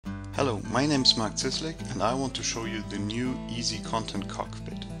Hello, my name is Mark Zislik and I want to show you the new Easy Content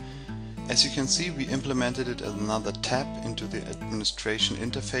Cockpit. As you can see, we implemented it as another tab into the administration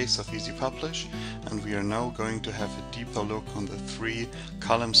interface of Easy Publish, and we are now going to have a deeper look on the three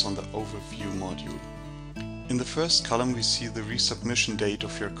columns on the overview module. In the first column we see the resubmission date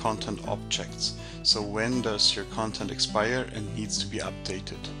of your content objects, so when does your content expire and needs to be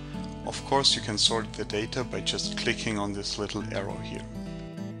updated. Of course you can sort the data by just clicking on this little arrow here.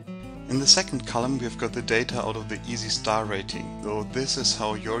 In the second column we've got the data out of the Easy Star rating, though this is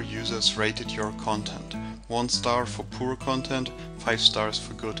how your users rated your content. 1 star for poor content, 5 stars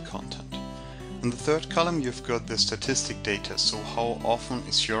for good content. In the third column you've got the statistic data, so how often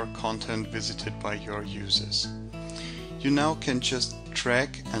is your content visited by your users. You now can just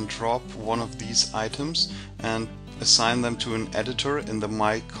drag and drop one of these items and assign them to an editor in the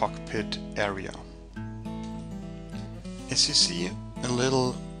My Cockpit area. As you see, a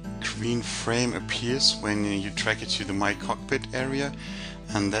little green frame appears when you drag it to the My Cockpit area,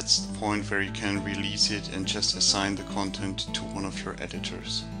 and that's the point where you can release it and just assign the content to one of your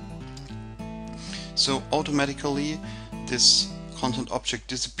editors. So automatically this content object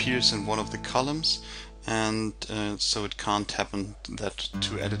disappears in one of the columns, and so it can't happen that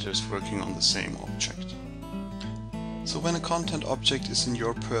two editors working on the same object. So when a content object is in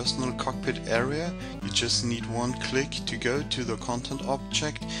your personal cockpit area, you just need one click to go to the content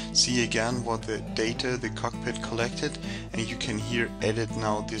object, see again what the data the cockpit collected, and you can here edit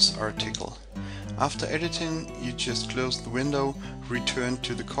now this article. After editing, you just close the window, return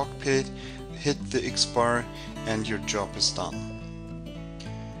to the cockpit, hit the X bar, and your job is done.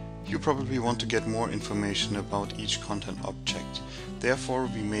 You probably want to get more information about each content object. Therefore,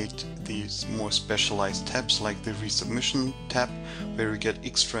 we made these more specialized tabs like the resubmission tab, where you get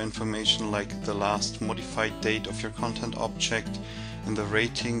extra information like the last modified date of your content object. In the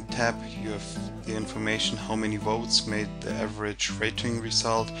rating tab you have the information how many votes made the average rating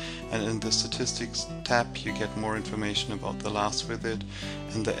result, and in the statistics tab you get more information about the last visit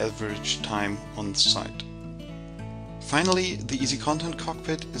and the average time on site. Finally, the Easy Content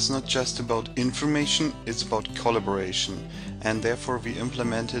Cockpit is not just about information, it's about collaboration, and therefore we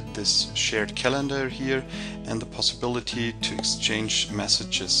implemented this shared calendar here and the possibility to exchange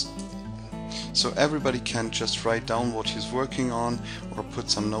messages. So everybody can just write down what he's working on or put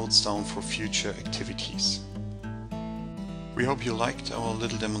some notes down for future activities. We hope you liked our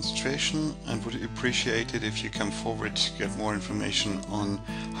little demonstration and would appreciate it if you come forward to get more information on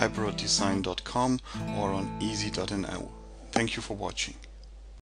hyperoddesign.com or on easy.no. Thank you for watching.